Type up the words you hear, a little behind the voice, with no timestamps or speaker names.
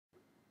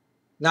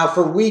Now,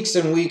 for weeks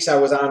and weeks, I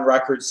was on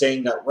record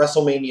saying that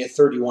WrestleMania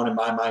 31 in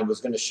my mind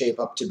was going to shape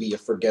up to be a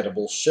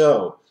forgettable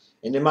show.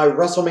 And in my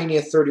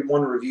WrestleMania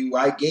 31 review,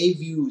 I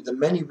gave you the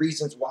many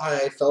reasons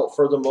why I felt,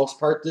 for the most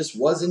part, this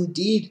was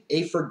indeed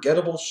a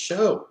forgettable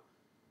show.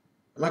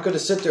 I'm not going to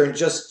sit there and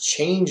just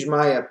change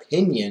my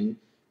opinion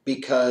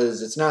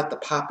because it's not the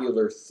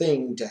popular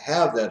thing to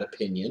have that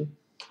opinion.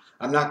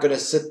 I'm not going to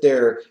sit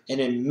there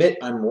and admit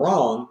I'm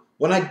wrong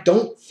when I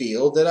don't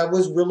feel that I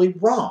was really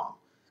wrong.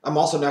 I'm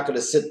also not going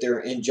to sit there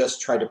and just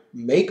try to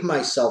make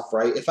myself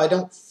right if I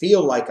don't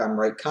feel like I'm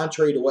right,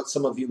 contrary to what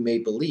some of you may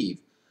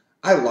believe.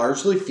 I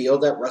largely feel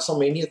that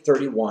WrestleMania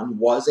 31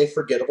 was a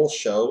forgettable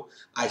show.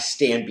 I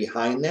stand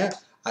behind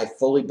that. I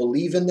fully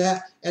believe in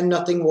that, and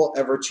nothing will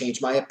ever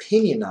change my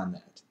opinion on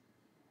that.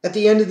 At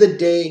the end of the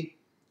day,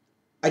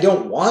 I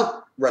don't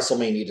want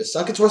WrestleMania to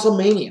suck. It's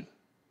WrestleMania.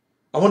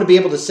 I want to be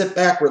able to sit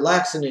back,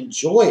 relax, and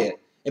enjoy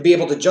it, and be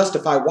able to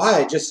justify why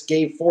I just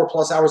gave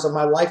 4+ hours of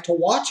my life to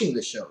watching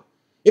the show.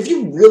 If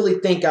you really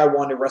think I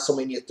wanted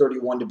WrestleMania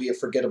 31 to be a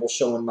forgettable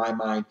show in my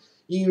mind,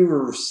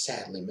 you're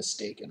sadly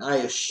mistaken. I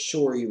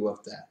assure you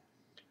of that.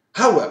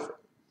 However,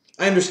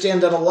 I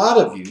understand that a lot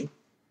of you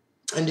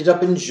ended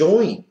up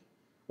enjoying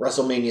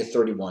WrestleMania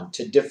 31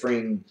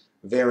 to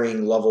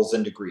varying levels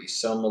and degrees.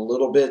 Some a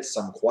little bit,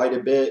 some quite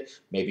a bit,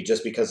 maybe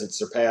just because it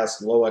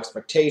surpassed low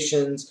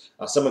expectations.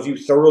 Some of you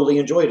thoroughly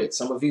enjoyed it.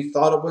 Some of you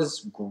thought it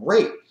was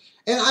great.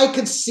 And I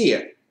could see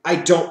it. I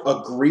don't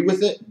agree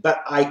with it,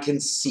 but I can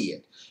see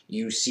it.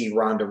 You see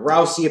Ronda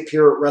Rousey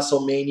appear at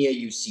WrestleMania.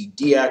 You see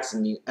DX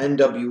and the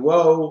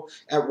NWO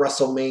at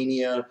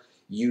WrestleMania.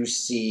 You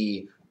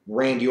see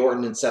Randy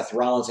Orton and Seth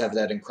Rollins have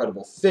that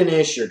incredible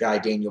finish. Your guy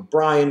Daniel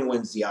Bryan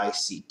wins the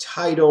IC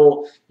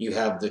title. You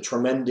have the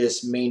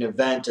tremendous main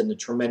event and the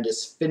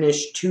tremendous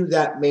finish to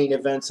that main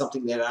event,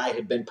 something that I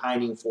had been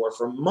pining for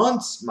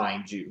months,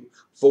 mind you,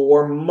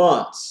 for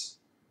months.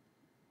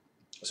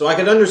 So I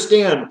can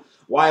understand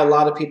why a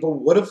lot of people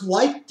would have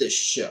liked this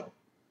show.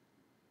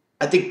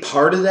 I think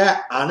part of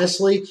that,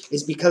 honestly,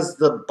 is because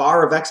the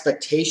bar of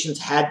expectations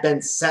had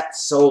been set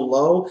so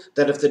low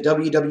that if the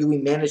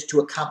WWE managed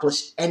to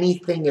accomplish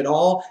anything at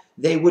all,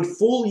 they would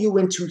fool you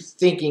into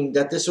thinking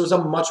that this was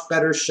a much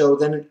better show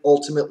than it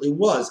ultimately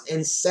was.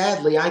 And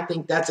sadly, I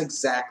think that's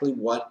exactly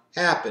what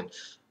happened.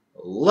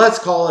 Let's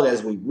call it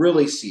as we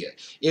really see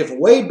it. If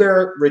Wade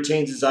Barrett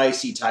retains his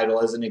IC title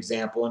as an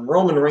example and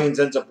Roman Reigns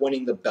ends up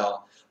winning the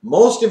belt,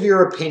 most of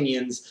your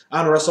opinions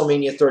on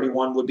WrestleMania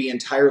 31 would be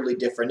entirely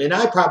different, and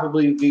I'd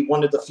probably be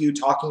one of the few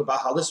talking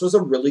about how this was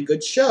a really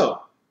good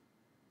show.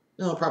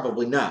 No,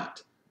 probably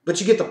not. But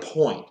you get the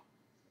point.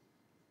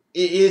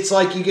 It's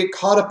like you get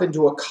caught up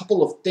into a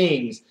couple of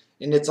things,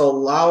 and it's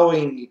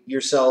allowing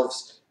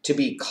yourselves to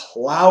be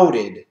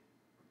clouded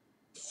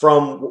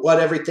from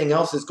what everything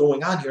else is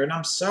going on here. And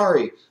I'm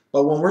sorry,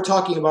 but when we're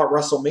talking about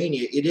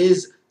WrestleMania, it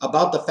is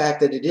about the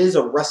fact that it is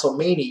a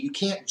WrestleMania. You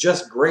can't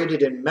just grade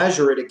it and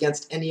measure it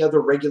against any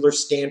other regular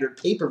standard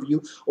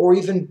pay-per-view or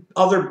even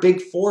other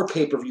Big Four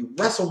pay-per-view.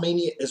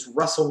 WrestleMania is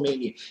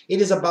WrestleMania.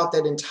 It is about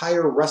that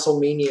entire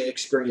WrestleMania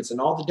experience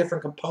and all the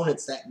different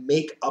components that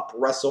make up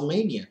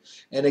WrestleMania.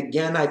 And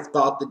again, I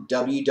thought the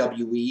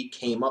WWE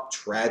came up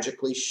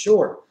tragically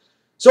short.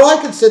 So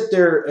I could sit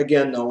there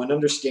again, though, and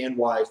understand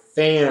why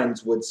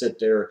fans would sit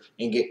there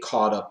and get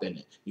caught up in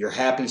it. You're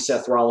happy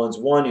Seth Rollins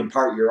won. In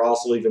part, you're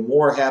also even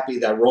more happy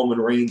that Roman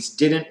Reigns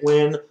didn't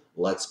win.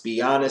 Let's be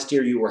honest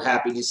here. You were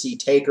happy to see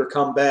Taker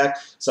come back.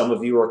 Some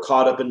of you are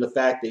caught up in the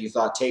fact that you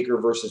thought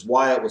Taker versus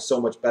Wyatt was so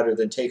much better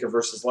than Taker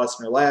versus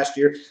Lesnar last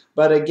year.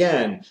 But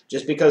again,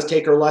 just because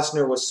Taker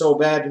Lesnar was so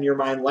bad in your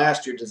mind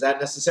last year, does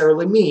that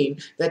necessarily mean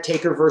that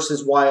Taker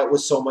versus Wyatt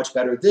was so much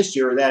better this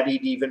year, or that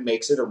it even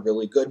makes it a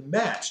really good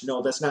match?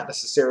 No, that's not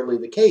necessarily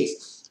the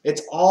case.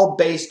 It's all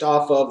based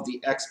off of the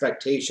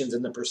expectations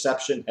and the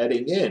perception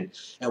heading in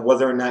and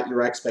whether or not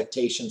your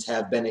expectations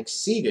have been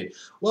exceeded.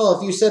 Well,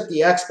 if you set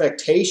the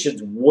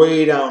expectations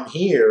way down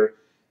here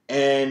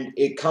and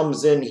it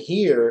comes in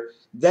here,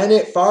 then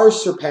it far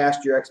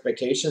surpassed your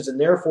expectations, and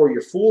therefore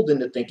you're fooled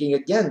into thinking,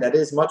 again, that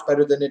is much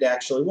better than it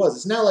actually was.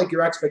 It's not like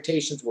your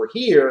expectations were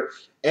here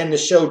and the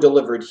show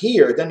delivered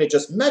here. Then it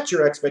just met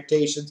your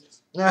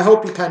expectations, and I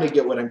hope you kind of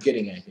get what I'm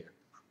getting at here.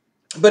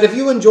 But if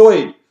you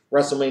enjoyed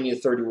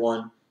WrestleMania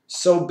 31,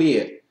 so be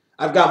it.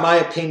 I've got my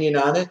opinion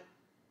on it.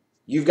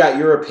 You've got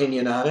your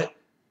opinion on it.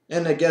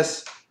 And I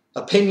guess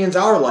opinions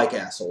are like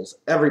assholes.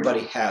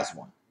 Everybody has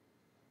one.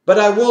 But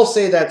I will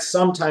say that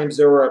sometimes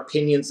there are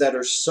opinions that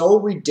are so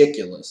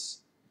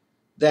ridiculous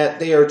that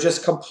they are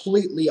just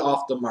completely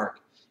off the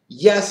mark.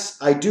 Yes,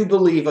 I do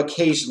believe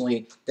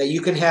occasionally that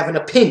you can have an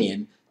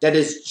opinion that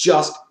is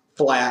just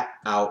flat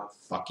out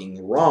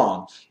fucking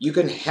wrong. You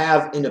can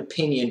have an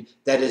opinion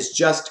that is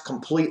just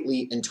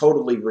completely and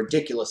totally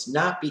ridiculous,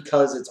 not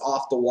because it's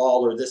off the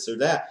wall or this or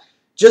that,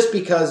 just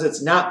because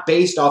it's not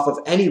based off of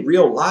any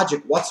real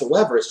logic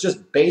whatsoever. It's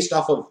just based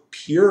off of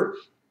pure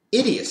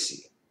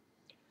idiocy.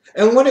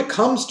 And when it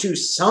comes to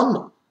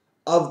some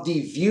of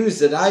the views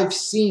that I've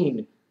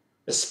seen,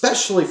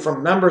 especially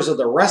from members of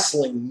the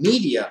wrestling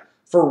media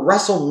for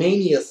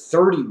WrestleMania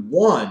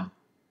 31,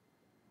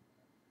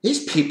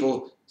 These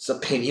people's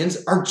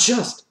opinions are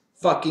just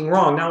fucking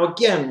wrong. Now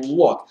again,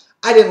 look,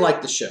 I didn't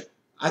like the show.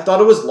 I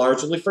thought it was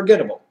largely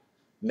forgettable.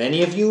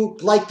 Many of you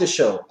like the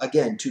show,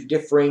 again, to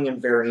differing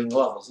and varying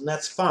levels, and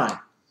that's fine.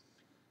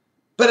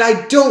 But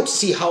I don't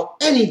see how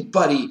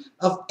anybody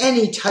of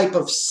any type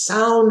of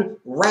sound,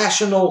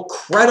 rational,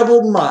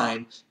 credible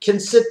mind can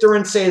sit there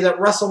and say that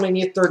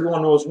WrestleMania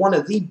 31 was one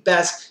of the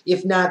best,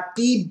 if not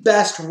the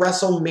best,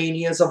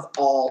 WrestleManias of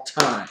all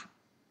time.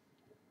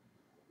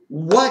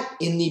 What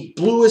in the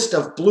bluest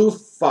of blue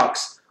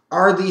fucks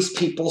are these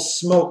people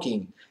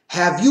smoking?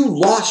 Have you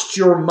lost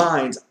your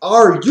minds?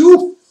 Are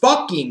you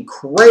fucking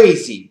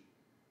crazy?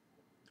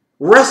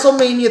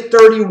 WrestleMania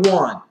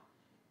 31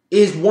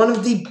 is one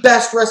of the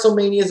best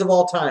WrestleManias of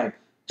all time.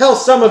 Hell,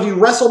 some of you,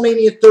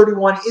 WrestleMania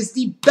 31 is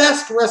the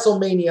best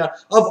WrestleMania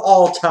of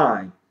all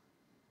time.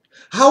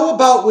 How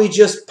about we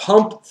just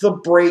pump the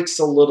brakes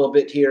a little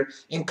bit here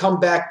and come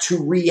back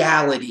to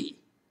reality?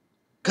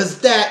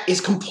 Because that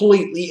is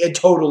completely and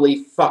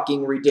totally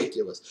fucking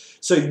ridiculous.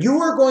 So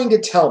you are going to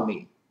tell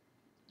me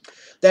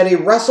that a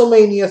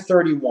WrestleMania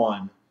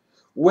 31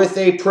 with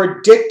a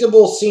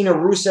predictable Cena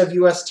Rusev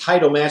US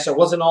title match that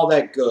wasn't all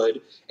that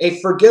good, a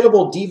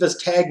forgettable Divas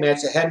tag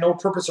match that had no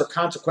purpose or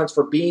consequence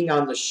for being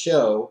on the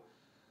show,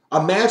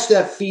 a match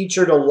that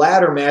featured a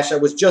ladder match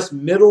that was just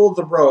middle of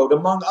the road,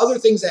 among other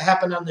things that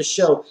happened on the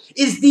show,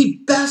 is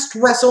the best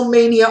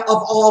WrestleMania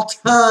of all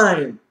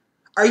time.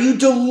 Are you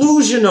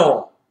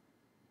delusional?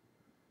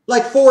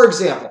 Like, for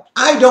example,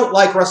 I don't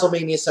like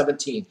WrestleMania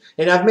 17,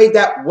 and I've made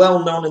that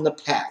well known in the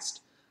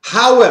past.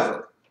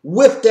 However,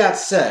 with that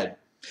said,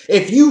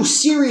 if you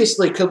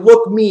seriously could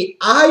look me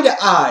eye to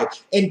eye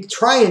and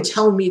try and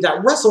tell me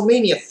that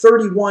WrestleMania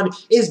 31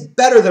 is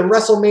better than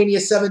WrestleMania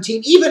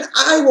 17, even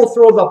I will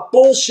throw the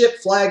bullshit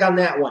flag on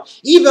that one.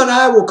 Even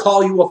I will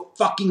call you a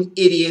fucking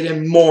idiot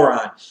and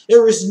moron.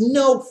 There is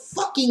no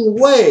fucking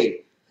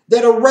way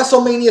that a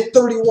WrestleMania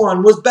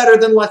 31 was better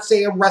than, let's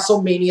say, a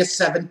WrestleMania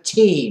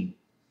 17.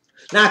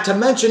 Not to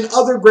mention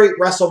other great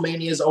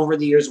WrestleManias over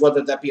the years,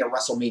 whether that be a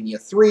WrestleMania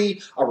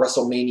 3, a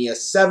WrestleMania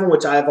 7,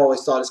 which I've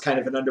always thought is kind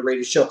of an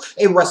underrated show,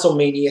 a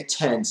WrestleMania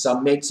 10,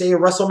 some may say a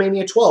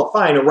WrestleMania 12,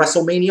 fine, a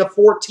WrestleMania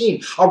 14,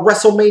 a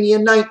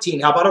WrestleMania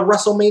 19, how about a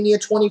WrestleMania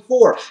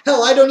 24?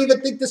 Hell, I don't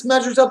even think this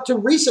measures up to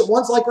recent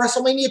ones like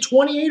WrestleMania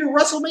 28 or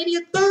WrestleMania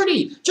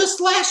 30, just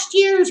last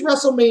year's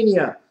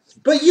WrestleMania.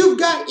 But you've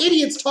got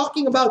idiots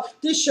talking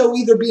about this show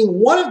either being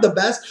one of the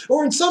best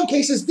or in some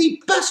cases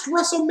the best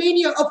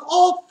WrestleMania of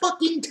all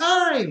fucking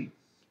time.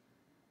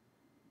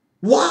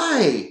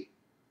 Why?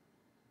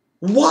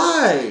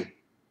 Why?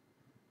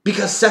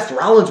 Because Seth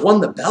Rollins won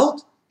the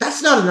belt?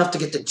 That's not enough to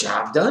get the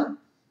job done.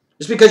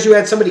 Just because you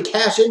had somebody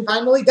cash in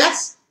finally,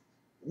 that's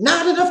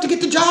not enough to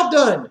get the job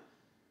done.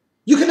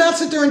 You cannot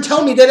sit there and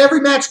tell me that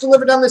every match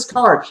delivered on this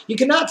card. You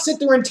cannot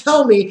sit there and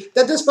tell me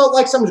that this felt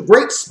like some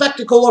great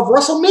spectacle of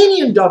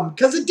WrestleMania-dom,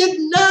 because it did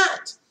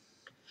not.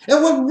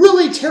 And what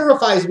really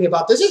terrifies me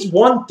about this is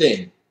one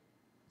thing.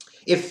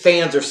 If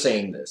fans are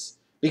saying this,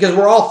 because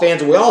we're all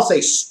fans and we all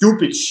say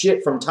stupid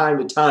shit from time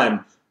to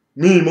time,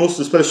 me most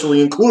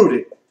especially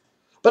included.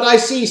 But I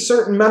see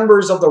certain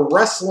members of the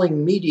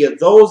wrestling media,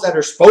 those that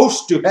are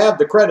supposed to have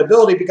the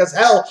credibility because,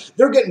 hell,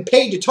 they're getting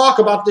paid to talk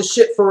about this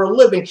shit for a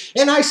living.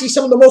 And I see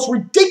some of the most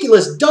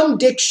ridiculous dumb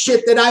dick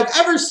shit that I've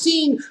ever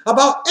seen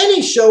about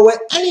any show at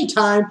any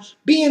time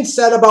being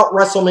said about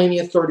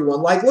WrestleMania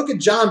 31. Like, look at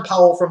John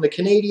Powell from the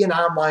Canadian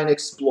Online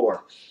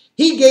Explorer.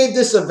 He gave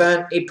this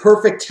event a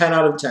perfect 10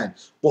 out of 10.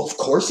 Well, of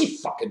course he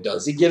fucking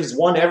does. He gives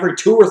one every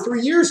 2 or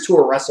 3 years to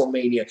a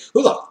WrestleMania.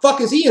 Who the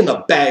fuck is he in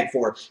the bag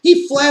for?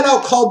 He flat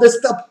out called this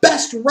the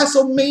best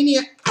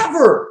WrestleMania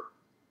ever.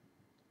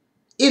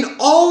 In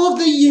all of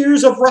the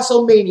years of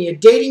WrestleMania,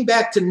 dating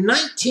back to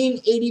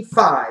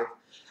 1985,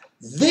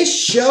 this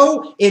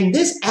show, in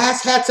this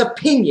asshat's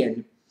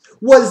opinion,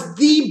 was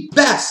the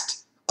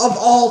best of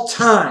all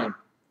time.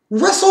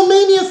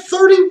 WrestleMania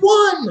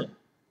 31!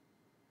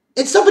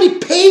 And somebody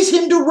pays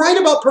him to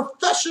write about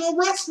professional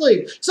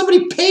wrestling.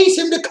 Somebody pays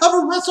him to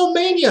cover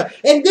WrestleMania.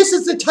 And this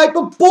is the type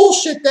of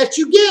bullshit that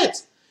you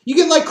get. You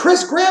get like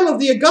Chris Graham of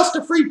the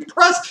Augusta Free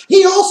Press.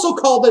 He also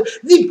called it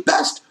the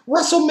best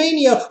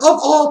WrestleMania of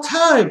all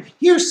time.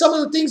 Here's some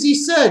of the things he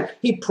said.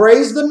 He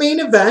praised the main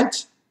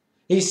event.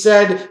 He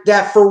said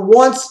that for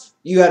once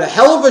you had a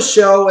hell of a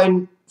show,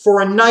 and for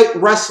a night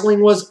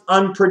wrestling was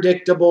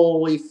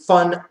unpredictably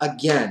fun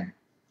again.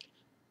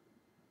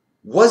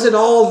 Was it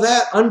all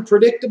that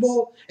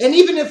unpredictable? And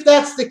even if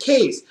that's the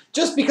case,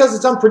 just because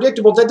it's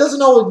unpredictable, that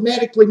doesn't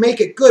automatically make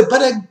it good.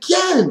 But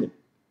again,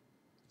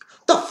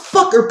 the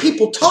fuck are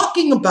people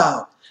talking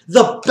about?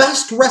 The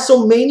best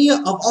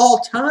WrestleMania of all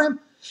time?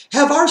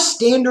 Have our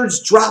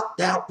standards dropped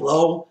that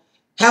low?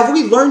 Have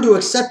we learned to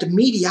accept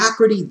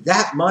mediocrity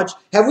that much?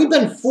 Have we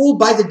been fooled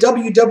by the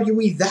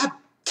WWE that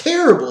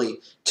terribly,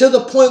 to the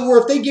point where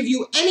if they give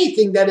you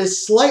anything that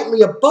is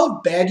slightly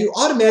above bad, you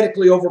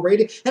automatically overrate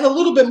it, and a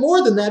little bit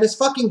more than that is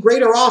fucking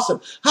great or awesome?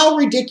 How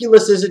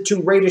ridiculous is it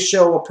to rate a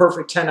show a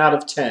perfect 10 out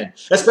of 10?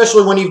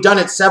 Especially when you've done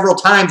it several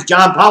times,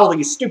 John Powell,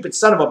 you stupid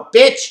son of a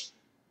bitch.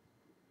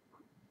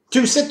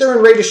 To sit there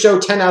and rate a show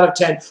 10 out of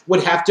 10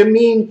 would have to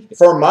mean,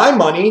 for my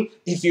money,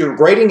 if you're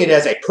grading it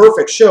as a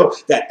perfect show,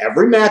 that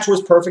every match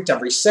was perfect,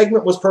 every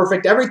segment was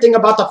perfect, everything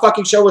about the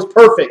fucking show was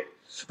perfect.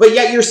 But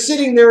yet you're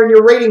sitting there and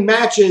you're rating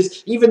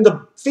matches, even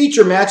the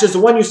feature matches, the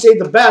one you say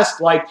the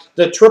best, like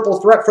the triple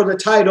threat for the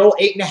title,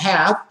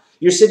 8.5.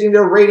 You're sitting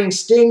there rating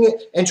Sting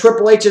and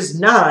Triple H's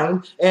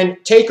 9, and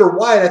Taker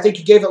Wyatt, I think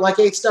you gave it like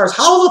 8 stars.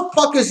 How the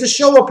fuck is the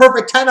show a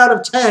perfect 10 out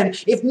of 10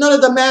 if none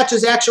of the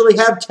matches actually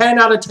have 10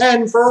 out of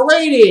 10 for a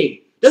rating?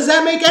 Does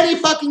that make any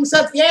fucking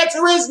sense? The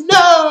answer is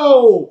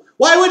no!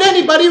 Why would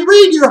anybody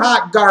read your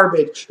hot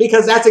garbage?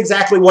 Because that's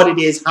exactly what it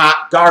is,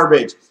 hot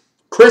garbage.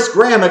 Chris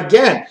Graham,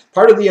 again,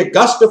 part of the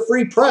Augusta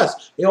Free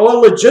Press, a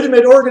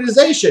legitimate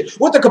organization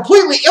with a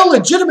completely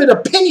illegitimate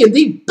opinion,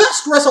 the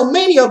best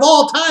WrestleMania of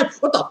all time.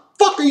 What the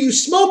fuck are you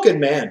smoking,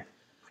 man?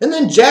 And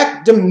then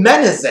Jack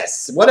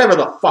DeMenezes, whatever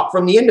the fuck,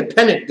 from The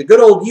Independent, the good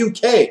old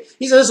UK.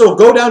 He says this will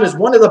go down as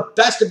one of the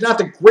best, if not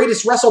the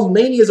greatest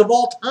WrestleManias of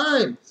all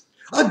time.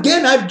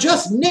 Again, I've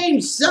just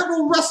named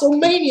several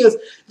WrestleManias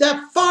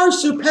that far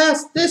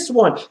surpassed this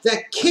one,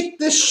 that kicked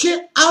the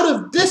shit out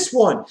of this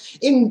one,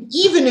 and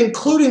even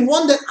including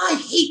one that I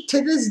hate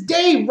to this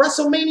day,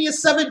 WrestleMania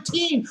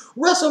 17.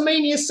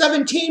 WrestleMania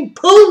 17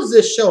 poons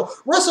this show.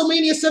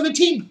 WrestleMania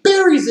 17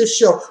 buries this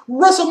show.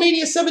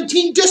 WrestleMania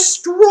 17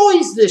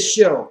 destroys this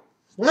show.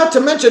 Not to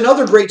mention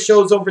other great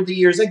shows over the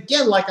years,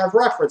 again, like I've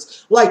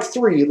referenced, like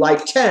 3,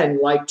 like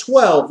 10, like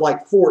 12,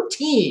 like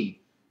 14.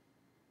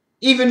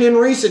 Even in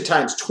recent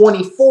times,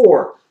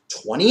 24,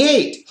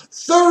 28,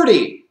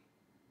 30.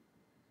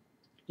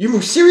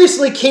 You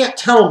seriously can't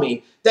tell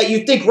me that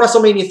you think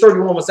WrestleMania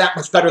 31 was that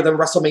much better than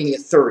WrestleMania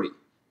 30.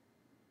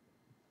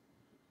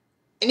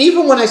 And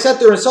even when I sat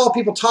there and saw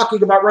people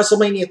talking about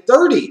WrestleMania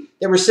 30,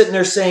 they were sitting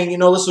there saying,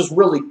 this was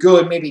really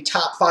good, maybe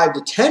top 5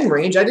 to 10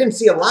 range. I didn't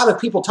see a lot of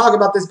people talk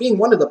about this being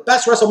one of the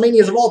best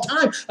WrestleManias of all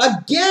time.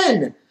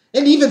 Again!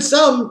 And even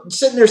some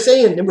sitting there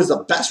saying it was the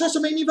best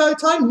WrestleMania of all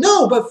time?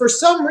 No, but for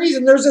some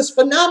reason there's this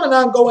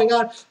phenomenon going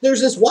on. There's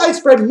this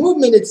widespread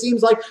movement, it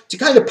seems like, to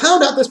kind of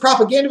pound out this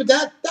propaganda.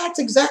 But that's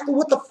exactly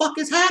what the fuck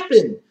has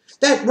happened.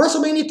 That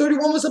WrestleMania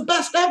 31 was the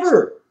best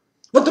ever.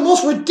 But the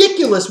most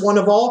ridiculous one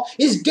of all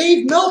is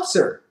Dave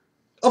Meltzer.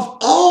 Of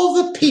all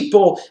the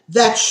people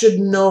that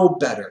should know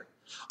better,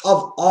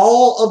 of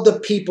all of the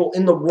people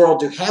in the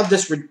world to have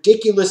this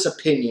ridiculous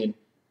opinion,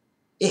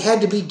 it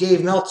had to be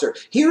Dave Meltzer.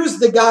 Here's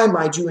the guy,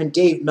 mind you, in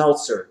Dave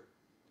Meltzer,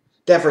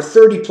 that for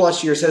 30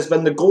 plus years has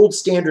been the gold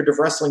standard of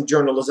wrestling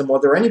journalism,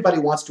 whether anybody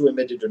wants to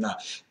admit it or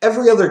not.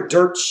 Every other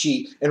dirt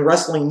sheet and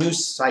wrestling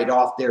news site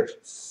off there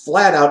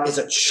flat out is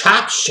a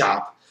chop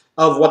shop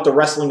of what the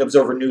Wrestling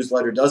Observer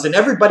newsletter does, and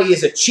everybody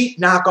is a cheap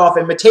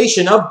knockoff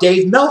imitation of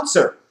Dave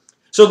Meltzer.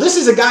 So this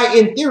is a guy,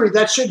 in theory,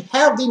 that should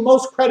have the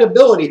most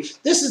credibility.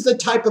 This is the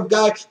type of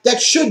guy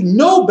that should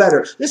know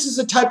better. This is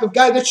the type of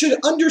guy that should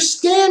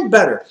understand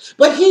better.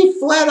 But he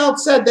flat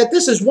out said that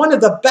this is one of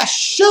the best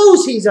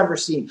shows he's ever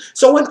seen.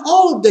 So in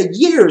all of the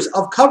years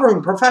of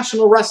covering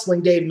professional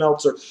wrestling, Dave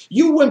Meltzer,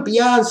 you went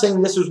beyond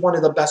saying this was one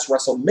of the best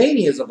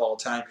WrestleManias of all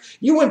time.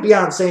 You went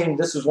beyond saying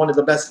this was one of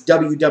the best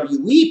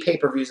WWE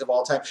pay-per-views of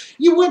all time.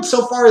 You went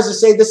so far as to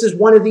say this is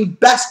one of the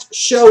best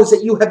shows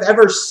that you have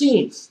ever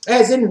seen.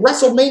 As in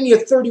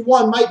WrestleMania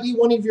 31 might be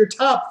one of your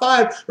top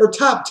 5 or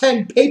top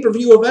 10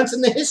 pay-per-view events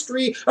in the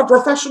history of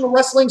professional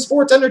wrestling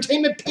sports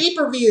entertainment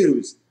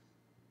pay-per-views.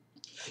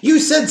 You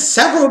said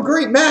several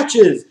great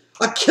matches,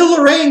 a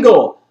killer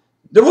angle.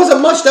 There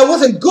wasn't much that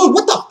wasn't good.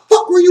 What the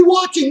fuck were you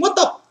watching? What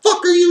the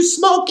fuck are you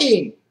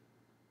smoking?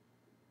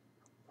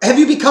 Have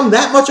you become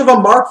that much of a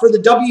mark for the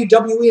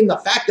WWE and the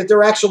fact that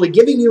they're actually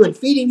giving you and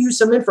feeding you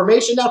some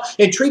information now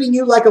and treating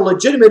you like a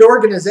legitimate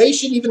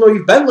organization, even though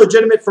you've been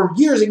legitimate for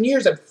years and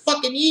years and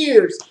fucking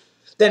years?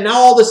 Then now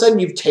all of a sudden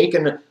you've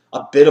taken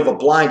a bit of a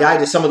blind eye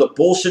to some of the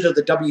bullshit of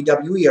the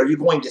WWE. Are you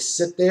going to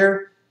sit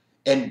there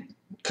and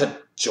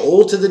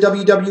cajole to the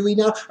WWE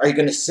now? Are you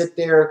going to sit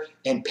there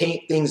and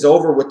paint things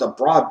over with a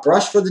broad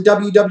brush for the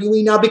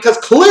WWE now? Because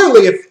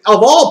clearly, if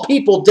of all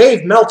people,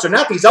 Dave Meltzer,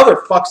 not these other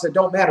fucks that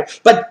don't matter,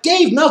 but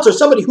Dave Meltzer,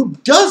 somebody who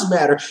does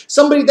matter,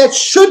 somebody that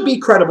should be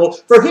credible,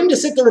 for him to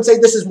sit there and say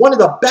this is one of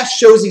the best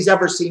shows he's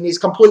ever seen, he's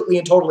completely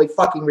and totally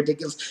fucking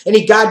ridiculous, and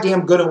he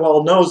goddamn good and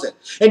well knows it.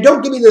 And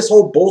don't give me this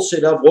whole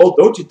bullshit of, well,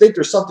 don't you think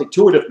there's something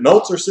to it if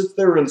Meltzer sits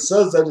there and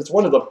says that it's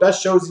one of the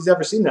best shows he's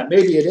ever seen, that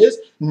maybe it is?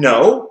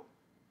 No.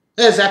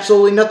 It has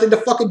absolutely nothing to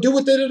fucking do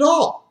with it at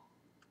all.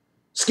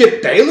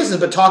 Skip Bayless has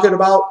been talking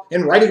about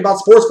and writing about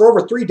sports for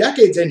over 3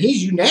 decades, and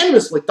he's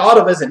unanimously thought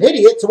of as an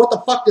idiot, so what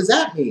the fuck does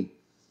that mean?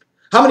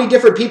 How many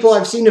different people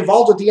I've seen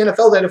involved with the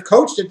NFL that have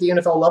coached at the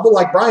NFL level,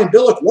 like Brian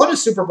Billick won a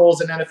Super Bowl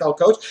as an NFL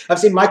coach. I've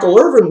seen Michael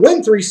Irvin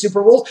win 3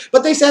 Super Bowls,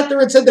 but they sat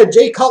there and said that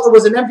Jay Cutler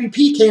was an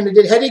MVP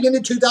candidate heading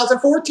into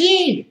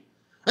 2014.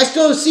 I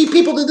still see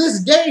people to this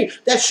day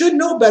that should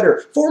know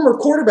better. Former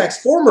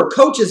quarterbacks, former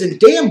coaches, and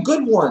damn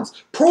good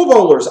ones. Pro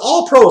Bowlers,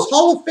 All-Pros,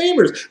 Hall of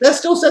Famers that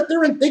still sit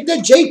there and think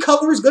that Jay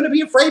Cutler is going to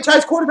be a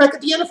franchise quarterback at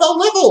the NFL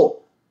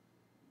level.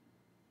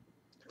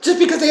 Just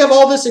because they have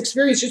all this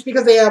experience, just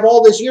because they have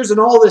all this years and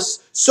all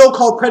this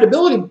so-called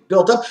credibility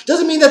built up,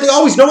 doesn't mean that they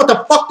always know what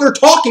the fuck they're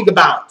talking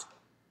about.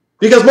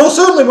 Because most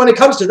certainly when it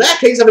comes to that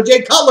case of a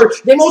Jay Cutler,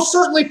 they most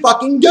certainly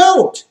fucking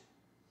don't.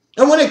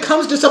 And when it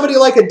comes to somebody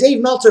like a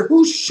Dave Meltzer,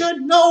 who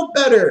should know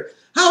better,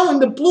 how in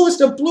the bluest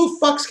of blue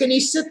fucks can he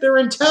sit there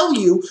and tell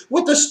you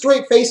with a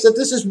straight face that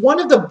this is one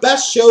of the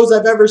best shows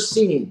I've ever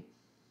seen?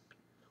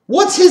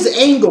 What's his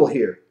angle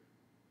here?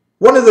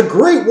 One of the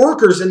great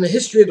workers in the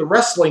history of the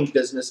wrestling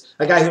business,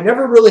 a guy who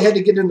never really had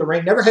to get in the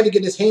ring, never had to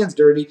get his hands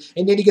dirty,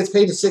 and yet he gets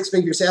paid a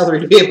six-figure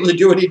salary to be able to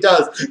do what he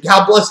does.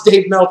 God bless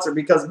Dave Meltzer,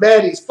 because,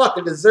 man, he's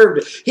fucking deserved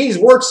it. He's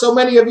worked so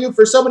many of you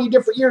for so many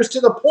different years,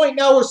 to the point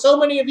now where so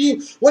many of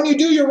you, when you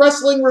do your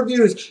wrestling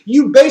reviews,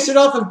 you base it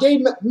off of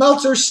Dave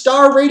Meltzer's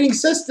star rating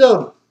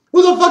system.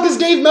 Who the fuck is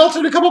Dave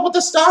Meltzer to come up with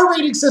a star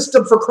rating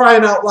system, for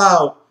crying out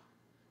loud?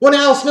 When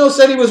Al Snow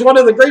said he was one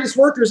of the greatest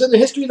workers in the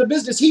history of the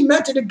business, he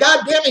meant it, and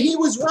goddamn it, he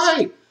was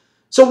right.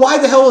 So why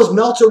the hell is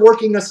Meltzer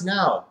working us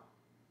now?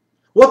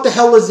 What the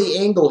hell is the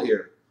angle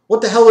here?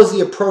 What the hell is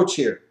the approach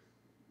here?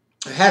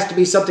 There has to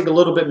be something a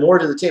little bit more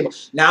to the table.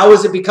 Now,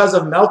 is it because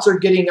of Meltzer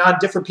getting on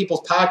different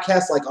people's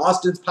podcasts, like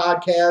Austin's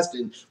podcast,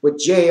 and with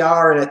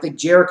JR, and I think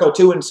Jericho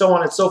too, and so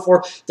on and so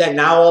forth, that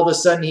now all of a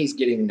sudden he's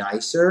getting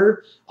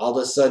nicer? All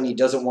of a sudden he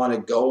doesn't want to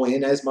go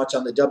in as much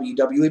on the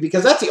WWE,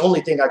 because that's the only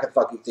thing I can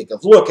fucking think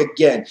of. Look,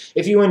 again,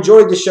 if you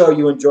enjoyed the show,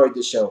 you enjoyed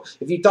the show.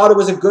 If you thought it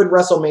was a good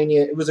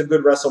WrestleMania, it was a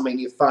good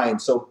WrestleMania, fine,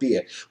 so be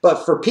it.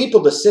 But for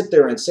people to sit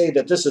there and say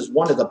that this is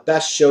one of the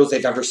best shows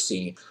they've ever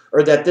seen,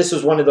 or that this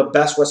is one of the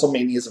best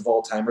WrestleManias of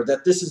all time, or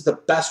that this is the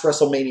best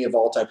WrestleMania of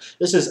all time,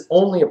 this is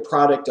only a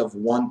product of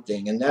one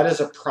thing, and that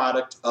is a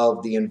product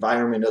of the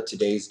environment of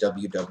today's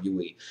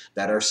WWE.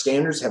 That our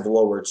standards have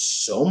lowered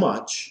so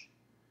much,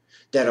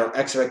 that our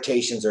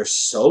expectations are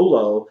so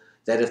low,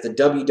 that if the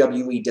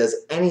WWE does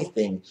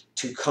anything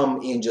to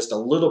come in just a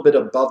little bit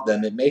above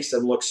them, it makes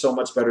them look so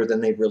much better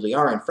than they really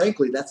are. And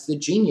frankly, that's the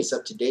genius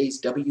of today's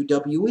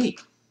WWE.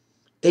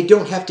 They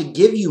don't have to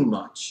give you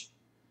much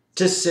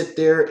to sit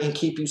there and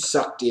keep you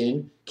sucked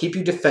in, keep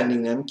you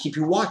defending them, keep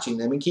you watching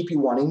them, and keep you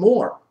wanting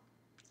more.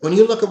 When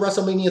you look at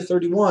WrestleMania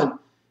 31,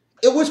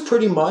 it was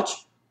pretty much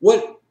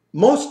what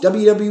most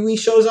WWE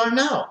shows are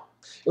now.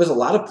 It was a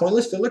lot of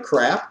pointless filler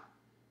crap,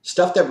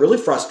 stuff that really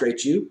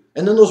frustrates you,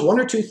 and then those one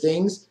or two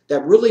things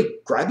that really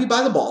grab you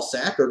by the ball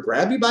sack or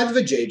grab you by the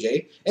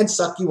vajayjay and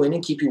suck you in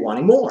and keep you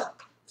wanting more.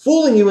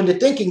 Fooling you into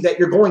thinking that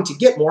you're going to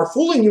get more,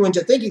 fooling you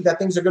into thinking that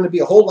things are going to be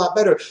a whole lot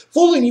better,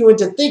 fooling you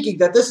into thinking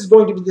that this is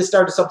going to be the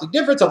start of something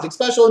different, something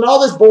special, and all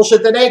this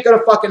bullshit that ain't going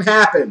to fucking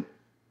happen.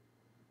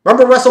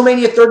 Remember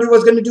WrestleMania 30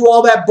 was going to do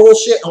all that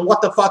bullshit, and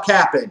what the fuck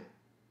happened?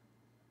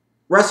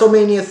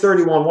 WrestleMania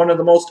 31, one of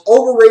the most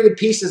overrated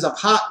pieces of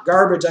hot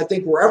garbage I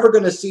think we're ever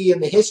going to see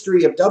in the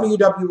history of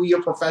WWE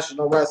or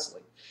professional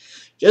wrestling.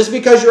 Just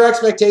because your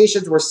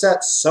expectations were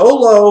set so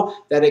low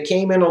that it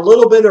came in a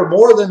little bit or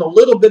more than a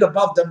little bit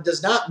above them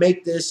does not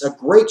make this a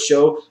great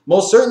show.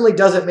 Most certainly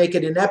doesn't make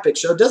it an epic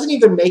show. Doesn't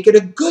even make it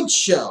a good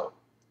show.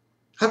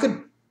 How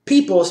could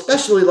people,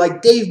 especially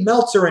like Dave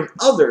Meltzer and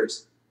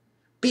others,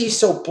 be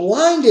so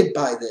blinded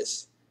by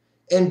this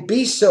and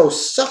be so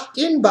sucked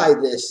in by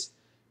this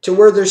to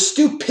where their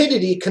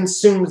stupidity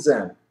consumes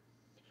them?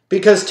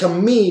 Because to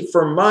me,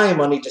 for my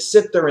money, to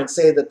sit there and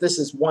say that this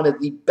is one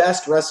of the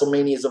best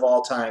WrestleManias of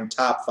all time,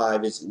 top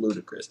 5, is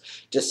ludicrous.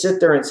 To sit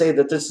there and say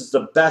that this is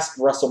the best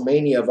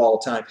WrestleMania of all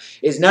time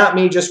is not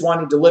me just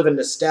wanting to live in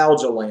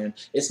nostalgia land.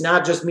 It's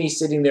not just me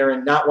sitting there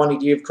and not wanting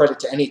to give credit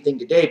to anything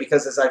today,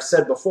 because as I've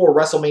said before,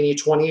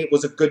 WrestleMania 28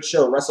 was a good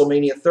show.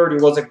 WrestleMania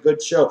 30 was a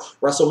good show.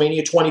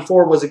 WrestleMania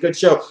 24 was a good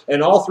show.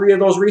 And all 3 of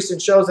those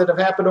recent shows that have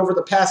happened over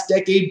the past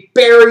decade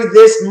bury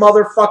this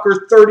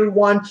motherfucker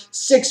 31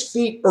 6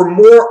 feet or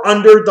more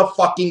under the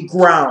fucking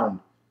ground.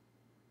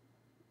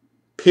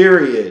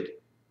 Period.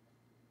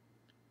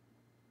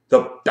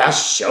 The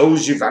best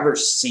shows you've ever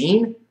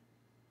seen?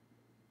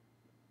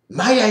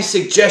 Might I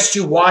suggest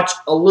you watch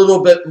a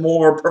little bit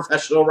more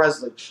professional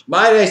wrestling?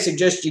 Might I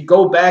suggest you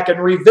go back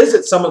and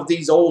revisit some of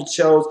these old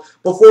shows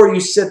before you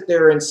sit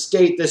there and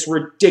state this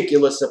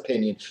ridiculous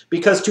opinion?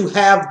 Because to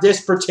have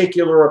this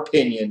particular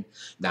opinion,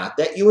 not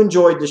that you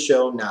enjoyed the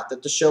show, not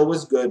that the show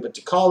was good, but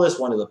to call this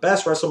one of the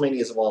best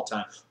WrestleManias of all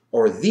time,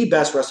 or the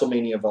best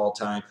WrestleMania of all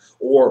time,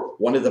 or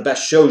one of the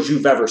best shows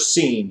you've ever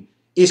seen,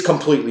 is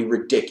completely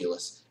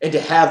ridiculous. And to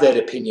have that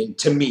opinion,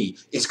 to me,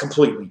 is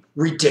completely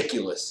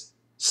ridiculous.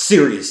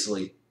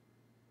 Seriously.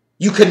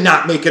 You could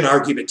not make an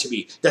argument to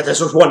me that this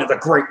was one of the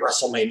great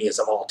WrestleManias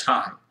of all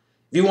time.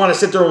 If you want to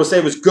sit there and say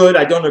it was good,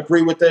 I don't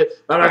agree with it,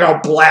 I'm not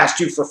going to blast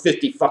you for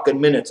 50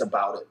 fucking minutes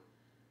about it.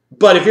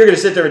 But if you're going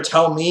to sit there and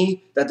tell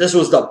me that this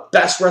was the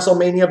best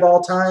WrestleMania of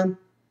all time,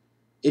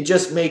 it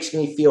just makes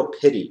me feel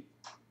pity.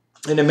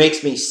 And it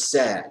makes me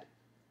sad,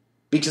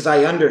 because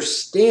I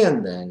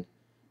understand then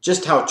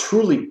just how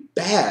truly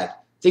bad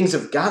things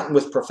have gotten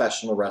with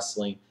professional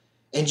wrestling,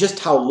 and just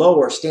how low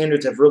our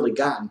standards have really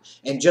gotten,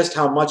 and just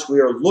how much we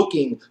are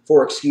looking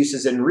for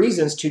excuses and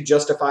reasons to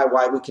justify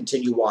why we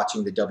continue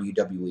watching the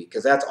WWE,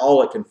 because that's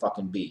all it can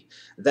fucking be.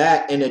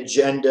 That and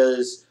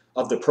agendas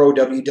of the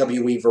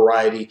pro-WWE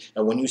variety,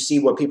 and when you see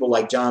what people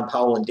like John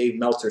Powell and Dave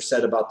Meltzer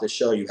said about this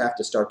show, you have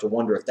to start to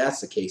wonder if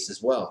that's the case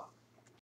as well.